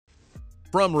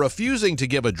From refusing to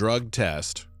give a drug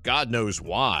test, God knows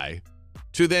why,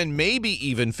 to then maybe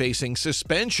even facing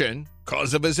suspension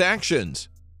because of his actions.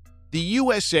 The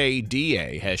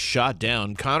USADA has shot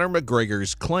down Conor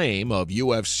McGregor's claim of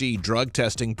UFC drug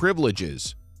testing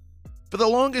privileges. For the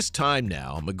longest time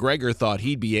now, McGregor thought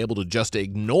he'd be able to just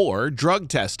ignore drug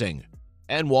testing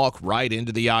and walk right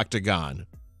into the octagon,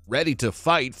 ready to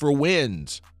fight for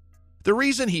wins. The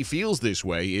reason he feels this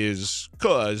way is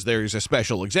because there's a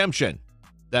special exemption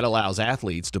that allows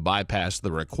athletes to bypass the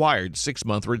required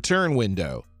 6-month return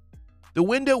window. The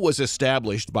window was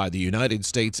established by the United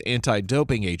States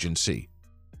Anti-Doping Agency,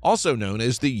 also known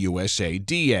as the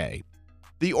USADA.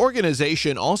 The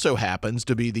organization also happens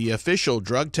to be the official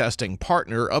drug testing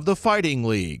partner of the Fighting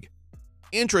League.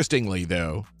 Interestingly,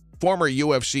 though, former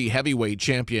UFC heavyweight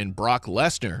champion Brock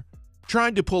Lesnar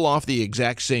tried to pull off the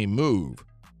exact same move,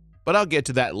 but I'll get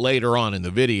to that later on in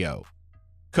the video.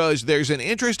 Because there's an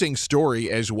interesting story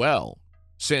as well,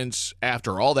 since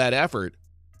after all that effort,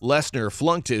 Lesnar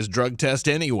flunked his drug test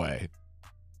anyway.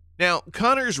 Now,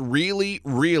 Conor's really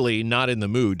not in the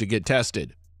mood to get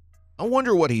tested. I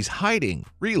wonder what he's hiding,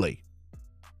 really.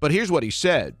 But here's what he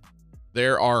said.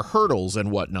 There are hurdles and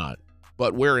whatnot,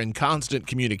 but we're in constant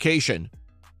communication,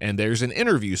 and there's an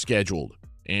interview scheduled,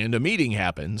 and a meeting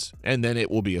happens, and then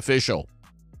it will be official.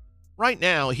 Right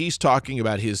now, he's talking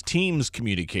about his team's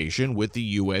communication with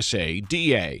the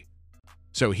USADA.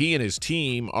 So he and his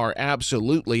team are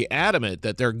absolutely adamant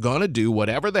that they're gonna do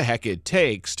whatever the heck it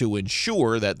takes to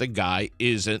ensure that the guy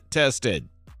isn't tested.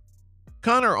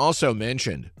 Conor also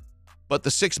mentioned, but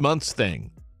the 6 months thing.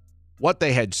 What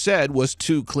they had said was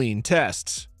 2 clean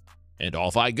tests. And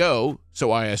off I go,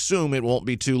 so I assume it won't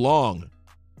be too long.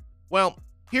 Well,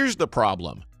 here's the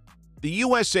problem. The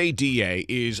USADA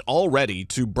is all ready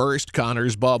to burst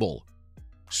Conor's bubble.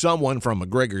 Someone from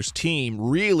McGregor's team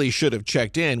really should have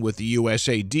checked in with the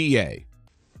USADA,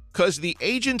 because the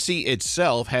agency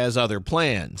itself has other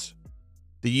plans.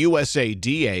 The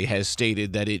USADA has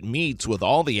stated that it meets with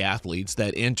all the athletes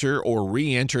that enter or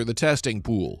re-enter the testing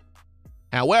pool.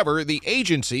 However, the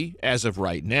agency, as of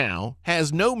right now,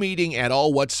 has no meeting at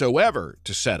all whatsoever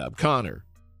to set up Conor.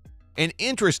 And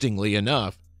interestingly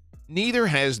enough, neither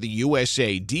has the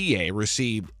USADA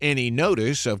received any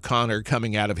notice of Conor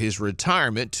coming out of his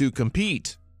retirement to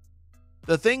compete.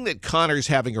 The thing that Conor's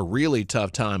having a really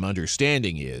tough time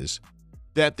understanding is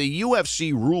that the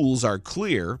UFC rules are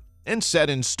clear and set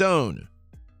in stone.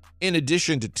 In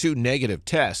addition to 2 negative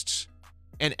tests,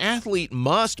 an athlete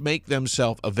must make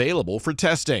themselves available for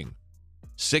testing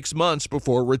 6 months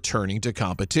before returning to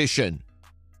competition.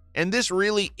 And this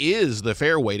really is the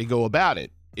fair way to go about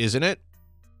it, isn't it?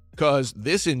 Because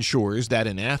this ensures that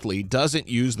an athlete doesn't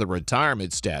use the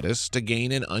retirement status to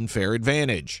gain an unfair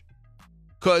advantage.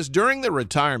 Because during the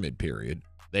retirement period,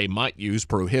 they might use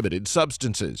prohibited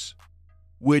substances,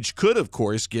 which could of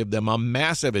course give them a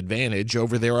massive advantage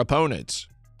over their opponents.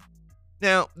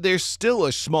 Now, there's still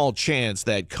a small chance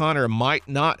that Conor might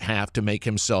not have to make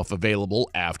himself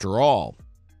available after all.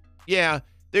 Yeah,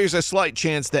 there's a slight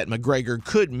chance that McGregor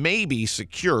could maybe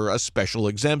secure a special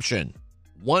exemption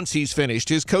once he's finished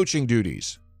his coaching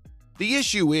duties. The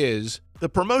issue is, the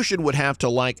promotion would have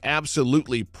to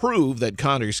absolutely prove that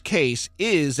Conor's case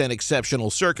is an exceptional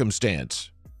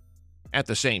circumstance. At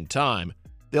the same time,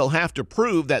 they'll have to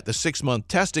prove that the 6-month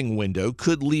testing window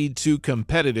could lead to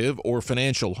competitive or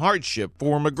financial hardship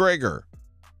for McGregor.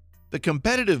 The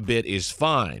competitive bit is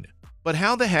fine, but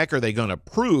how the heck are they going to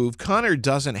prove Conor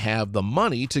doesn't have the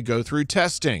money to go through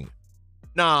testing?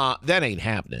 Nah, that ain't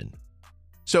happening.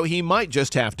 So he might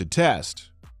just have to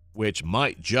test, which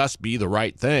might just be the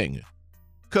right thing.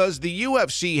 Because the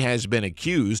UFC has been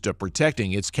accused of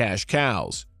protecting its cash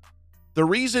cows. The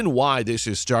reason why this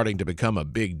is starting to become a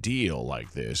big deal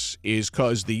like this is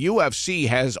because the UFC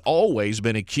has always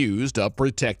been accused of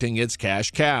protecting its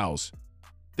cash cows.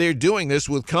 They're doing this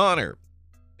with Conor,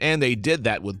 and they did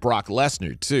that with Brock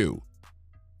Lesnar too.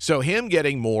 So him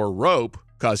getting more rope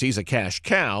because he's a cash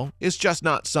cow is just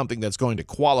not something that's going to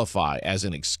qualify as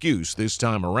an excuse this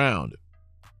time around.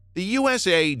 The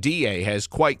USADA has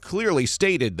quite clearly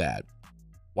stated that,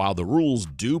 while the rules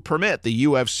do permit the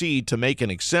UFC to make an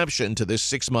exception to this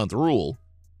 6-month rule,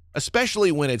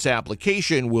 especially when its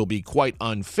application will be quite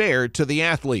unfair to the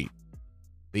athlete,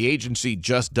 the agency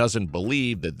just doesn't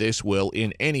believe that this will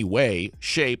in any way,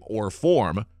 shape, or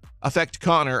form affect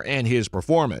Conor and his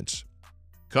performance.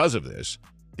 Because of this,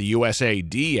 the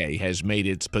USADA has made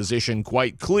its position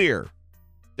quite clear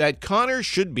that Conor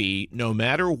should be, no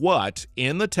matter what,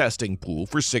 in the testing pool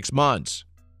for 6 months.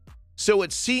 So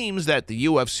it seems that the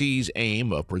UFC's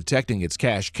aim of protecting its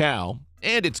cash cow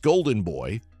and its golden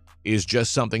boy is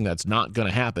just something that's not going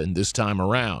to happen this time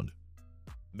around.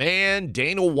 Man,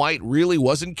 Dana White really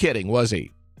wasn't kidding, was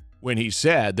he? When he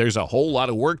said there's a whole lot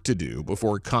of work to do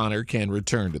before Conor can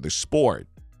return to the sport.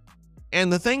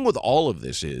 And the thing with all of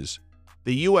this is,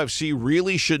 the UFC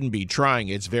really shouldn't be trying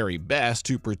its very best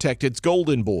to protect its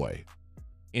golden boy.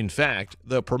 In fact,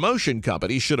 the promotion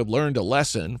company should have learned a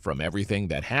lesson from everything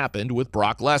that happened with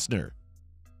Brock Lesnar.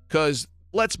 'Cause,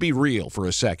 let's be real for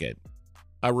a second,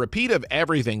 a repeat of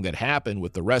everything that happened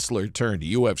with the wrestler turned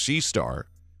UFC star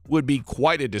would be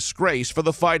quite a disgrace for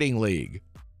the fighting league.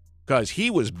 'Cause he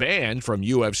was banned from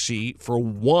UFC for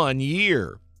 1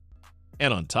 year.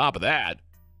 And on top of that,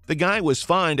 the guy was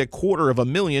fined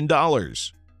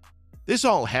 $250,000. This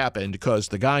all happened because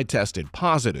the guy tested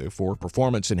positive for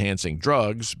performance-enhancing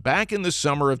drugs back in the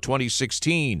summer of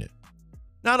 2016.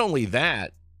 Not only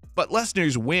that, but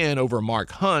Lesnar's win over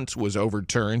Mark Hunt was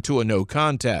overturned to a no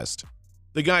contest.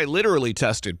 The guy literally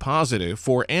tested positive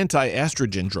for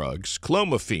anti-estrogen drugs,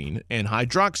 clomiphene and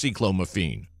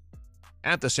hydroxyclomiphene.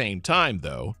 At the same time,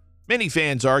 though, many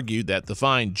fans argued that the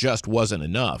fine just wasn't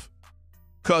enough,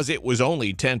 because it was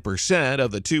only 10%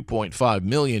 of the $2.5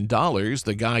 million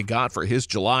the guy got for his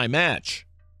July match,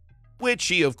 which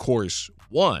he of course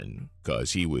won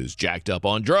because he was jacked up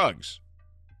on drugs.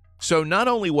 So not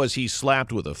only was he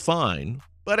slapped with a fine,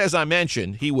 but as I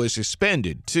mentioned, he was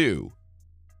suspended too.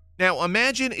 Now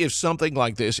imagine if something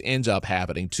like this ends up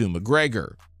happening to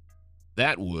McGregor.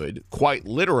 That would, quite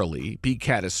literally, be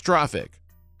catastrophic,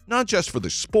 not just for the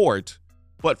sport,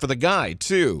 but for the guy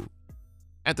too.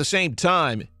 At the same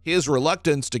time, his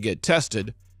reluctance to get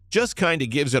tested just kind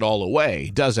of gives it all away,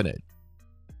 doesn't it?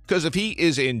 Because if he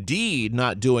is indeed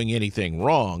not doing anything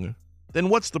wrong, then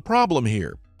what's the problem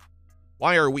here?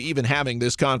 Why are we even having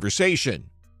this conversation?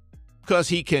 Because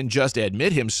he can just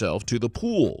admit himself to the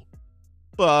pool.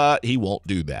 But he won't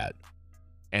do that.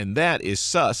 And that is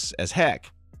sus as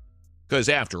heck. Because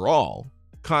after all,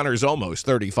 Conor's almost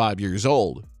 35 years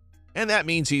old, and that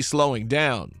means he's slowing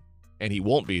down. And he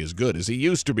won't be as good as he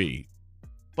used to be.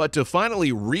 But to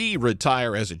finally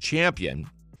retire as a champion,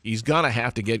 he's gonna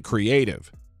have to get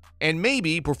creative. And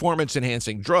maybe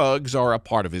performance-enhancing drugs are a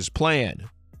part of his plan.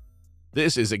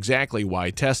 This is exactly why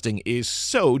testing is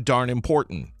so darn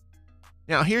important.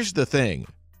 Now here's the thing.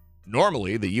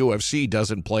 Normally, the UFC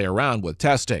doesn't play around with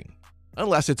testing,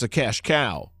 unless it's a cash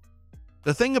cow.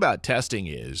 The thing about testing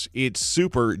is, it's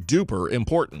super duper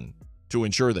important to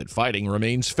ensure that fighting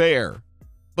remains fair.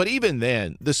 But even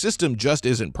then, the system just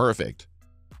isn't perfect.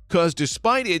 Because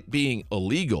despite it being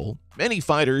illegal, many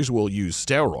fighters will use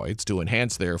steroids to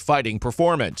enhance their fighting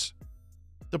performance.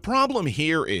 The problem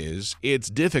here is, it's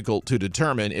difficult to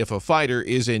determine if a fighter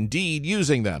is indeed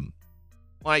using them.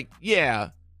 Like, yeah,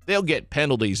 they'll get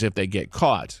penalties if they get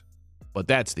caught. But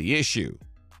that's the issue.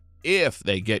 If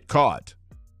they get caught.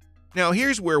 Now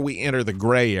here's where we enter the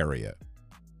gray area.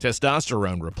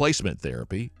 Testosterone replacement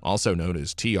therapy, also known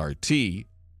as TRT,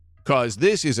 because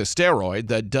this is a steroid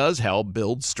that does help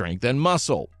build strength and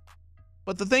muscle.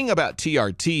 But the thing about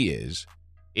TRT is,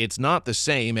 it's not the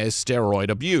same as steroid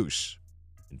abuse.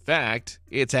 In fact,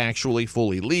 it's actually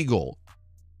fully legal.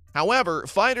 However,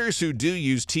 fighters who do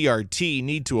use TRT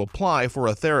need to apply for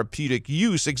a therapeutic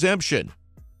use exemption,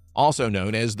 also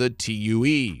known as the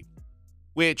TUE,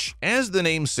 which, as the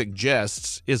name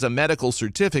suggests, is a medical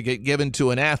certificate given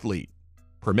to an athlete,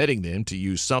 permitting them to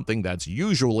use something that's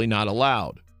usually not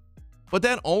allowed. But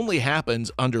that only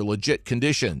happens under legit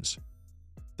conditions.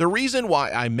 The reason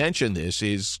why I mention this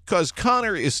is because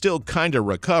Conor is still kinda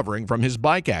recovering from his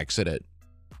bike accident.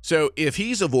 So if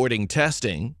he's avoiding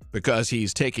testing because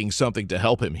he's taking something to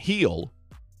help him heal,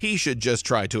 he should just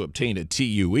try to obtain a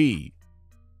TUE.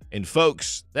 And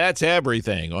folks, that's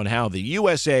everything on how the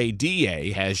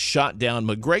USADA has shot down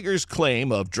McGregor's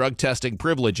claim of drug testing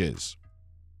privileges.